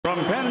From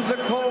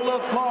Pensacola,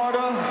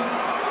 Florida,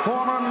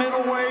 former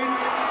middleweight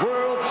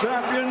world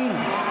champion,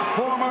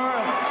 former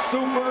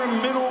super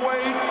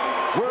middleweight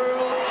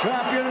world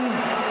champion,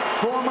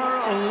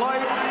 former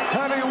light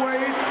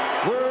heavyweight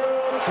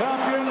world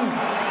champion,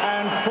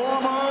 and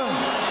former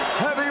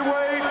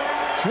heavyweight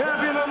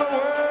champion of the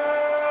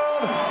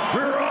world,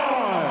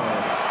 Roy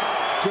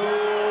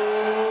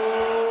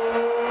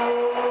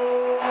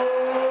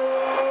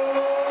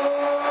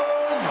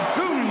Jones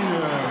Jr.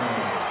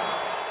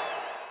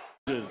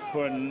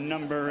 For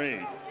number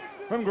 8,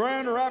 from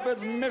Grand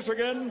Rapids,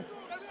 Michigan,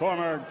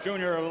 former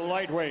junior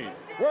lightweight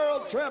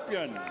world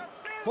champion,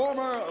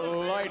 former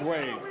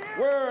lightweight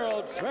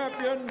world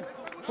champion,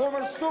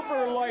 former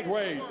super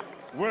lightweight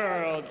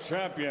world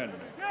champion,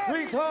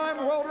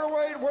 three-time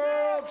welterweight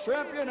world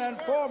champion, and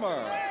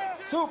former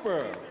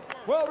super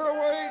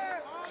welterweight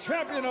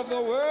champion of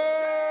the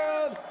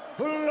world,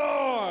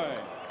 Floyd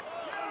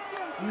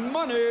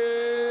Money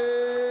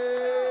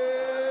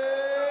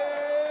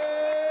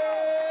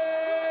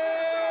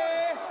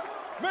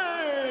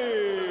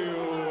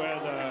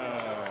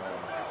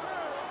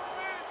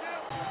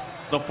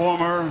the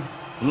former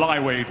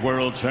flyweight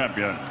world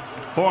champion,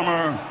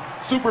 former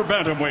super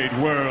bantamweight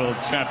world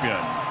champion,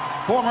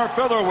 former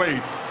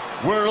featherweight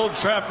world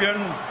champion,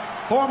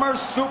 former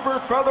super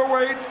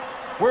featherweight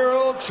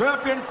world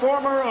champion,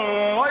 former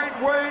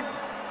lightweight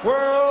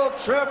world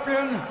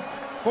champion,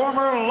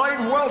 former light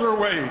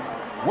welterweight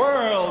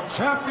world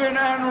champion,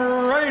 and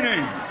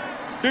reigning,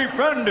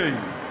 defending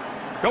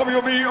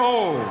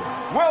WBO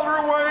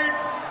welterweight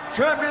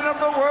champion of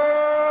the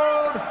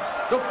world,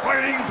 the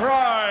fighting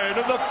pride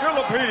of the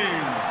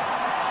Philippines,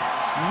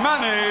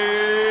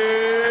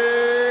 Manny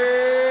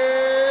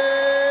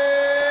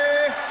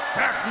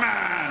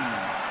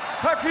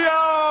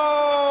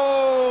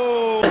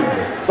Pacquiao!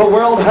 The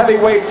world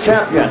heavyweight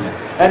champion,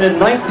 and in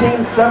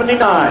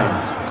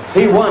 1979,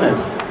 he won it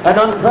an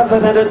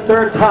unprecedented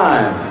third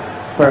time.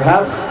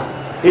 Perhaps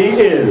he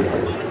is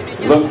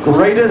the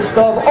greatest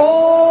of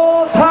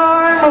all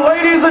time,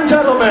 ladies and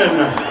gentlemen,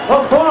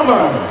 a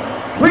former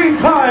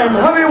three-time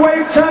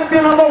heavyweight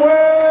champion of the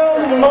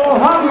world,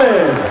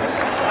 Muhammad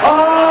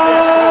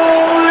Ali.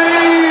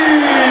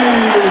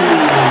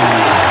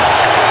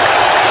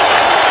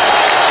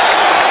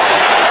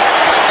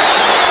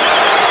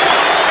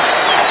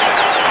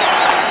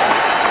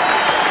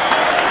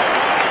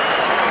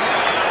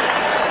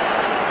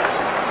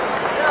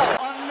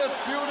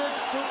 Undisputed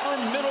super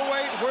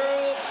middleweight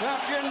world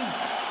champion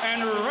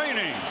and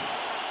reigning,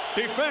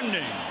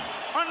 defending,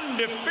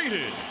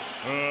 undefeated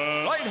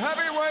light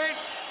heavyweight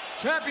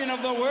champion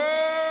of the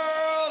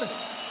world,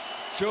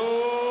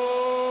 Joe